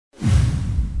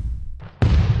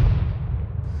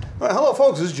Hello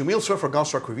folks, this is Jamil Swift for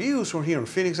Gunstock Reviews. We're here in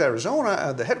Phoenix, Arizona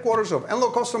at the headquarters of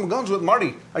Enlo Custom Guns with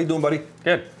Marty. How you doing, buddy?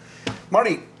 Good.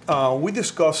 Marty, we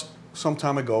discussed some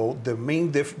time ago the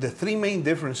three main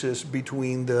differences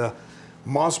between the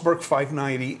Mossberg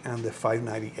 590 and the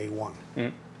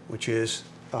 590A1, which is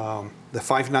the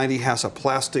 590 has a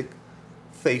plastic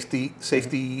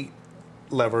safety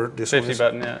lever. This safety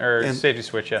button, or safety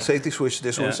switch, yeah. Safety switch.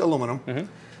 This one's aluminum.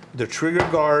 The trigger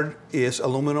guard is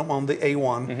aluminum on the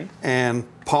A1 and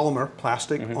polymer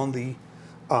plastic on the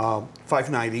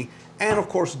 590. And of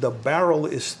course, the barrel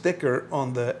is thicker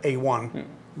on the A1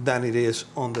 than it is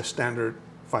on the standard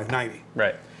 590.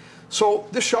 Right. So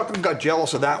this shotgun got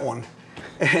jealous of that one,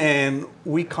 and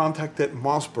we contacted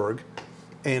Mossberg,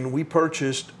 and we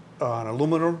purchased an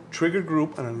aluminum trigger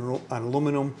group and an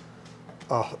aluminum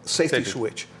safety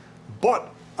switch. But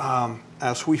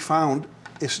as we found,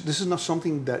 this is not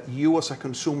something that you as a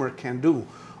consumer can do.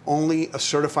 Only a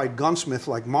certified gunsmith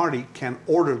like Marty can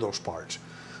order those parts.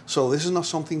 So this is not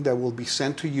something that will be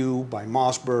sent to you by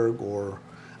Mossberg, or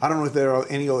I don't know if there are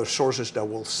any other sources that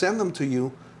will send them to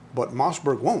you, but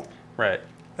Mossberg won't. Right.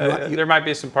 There might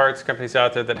be some parts companies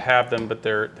out there that have them, but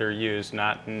they're used. You're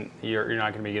not going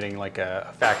to be getting like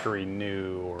a factory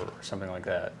new or something like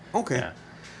that. Okay. Yeah.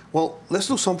 Well, let's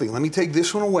do something. Let me take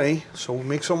this one away so we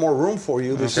make some more room for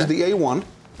you. This is the A1.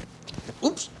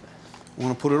 Oops. I'm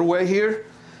going to put it away here.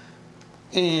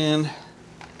 And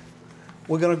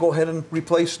we're going to go ahead and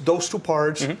replace those two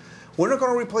parts. We're not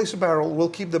going to replace the barrel. We'll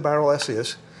keep the barrel as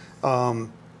is.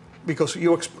 Because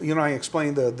you and I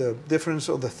explained the difference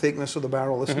of the thickness of the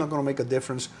barrel. It's not going to make a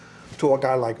difference to a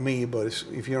guy like me, but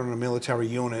if you're in a military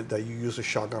unit that you use a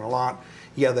shotgun a lot,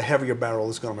 yeah, the heavier barrel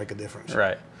is going to make a difference.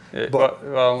 Right.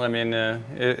 Well, I mean,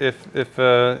 if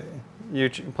you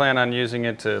plan on using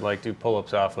it to like do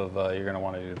pull-ups off of, you're going to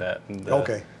want to do that. And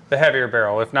the heavier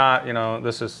barrel. If not,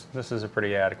 this is a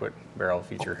pretty adequate barrel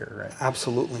feature here, right?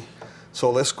 Absolutely.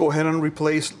 So let's go ahead and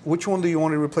replace. Which one do you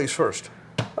want to replace first?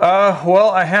 Well,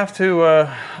 I have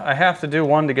to do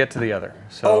one to get to the other.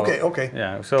 So, okay.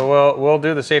 Yeah. So we'll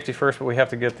do the safety first, but we have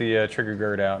to get the trigger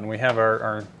guard out, and we have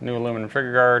our new aluminum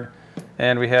trigger guard,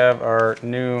 and we have our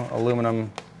new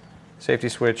aluminum safety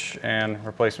switch and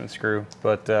replacement screw.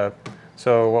 But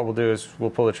so what we'll do is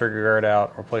we'll pull the trigger guard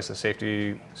out, replace the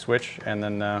safety switch, and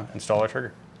then install our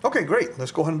trigger. Okay, great.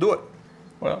 Let's go ahead and do it.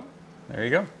 Well, there you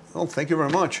go. Well, thank you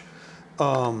very much.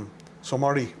 So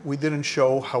Marty, we didn't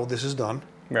show how this is done.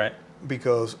 Right.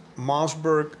 Because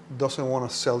Mossberg doesn't want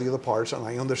to sell you the parts, and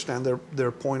I understand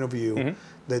their point of view,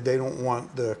 that they don't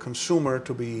want the consumer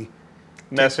to be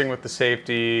messing with the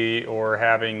safety or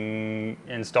having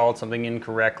installed something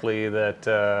incorrectly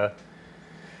that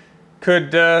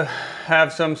could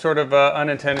have some sort of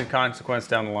unintended consequence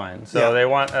down the line. So they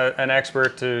want an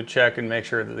expert to check and make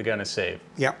sure that the gun is safe.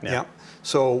 Yeah.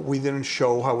 So we didn't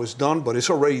show how it's done, but it's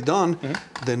already done.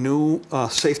 The new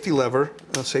safety lever,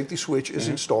 safety switch is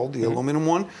installed, the aluminum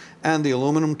one, and the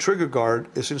aluminum trigger guard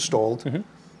is installed.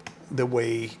 The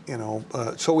way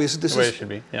so this the way it should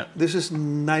be. Yeah. This is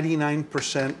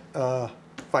 99%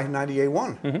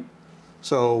 590A1.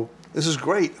 So this is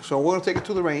great. So we're going to take it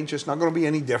to the range. It's not going to be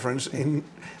any difference.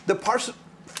 The parts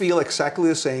feel exactly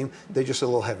the same. They're just a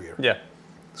little heavier. Yeah.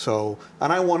 So,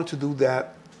 and I wanted to do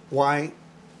that. Why?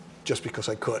 Just because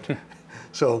I could.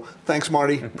 So thanks,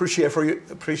 Marty.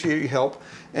 Appreciate your help.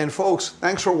 And folks,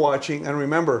 thanks for watching. And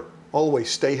remember,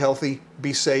 always stay healthy,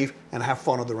 be safe, and have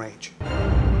fun at the range.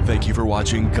 Thank you for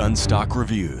watching Gunstock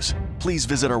Reviews. Please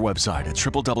visit our website at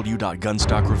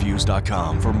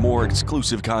www.gunstockreviews.com for more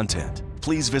exclusive content.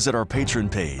 Please visit our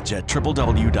Patreon page at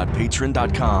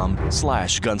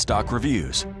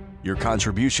www.patreon.com/gunstockreviews. Your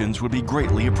contributions would be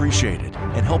greatly appreciated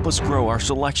and help us grow our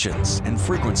selections and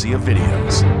frequency of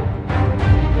videos.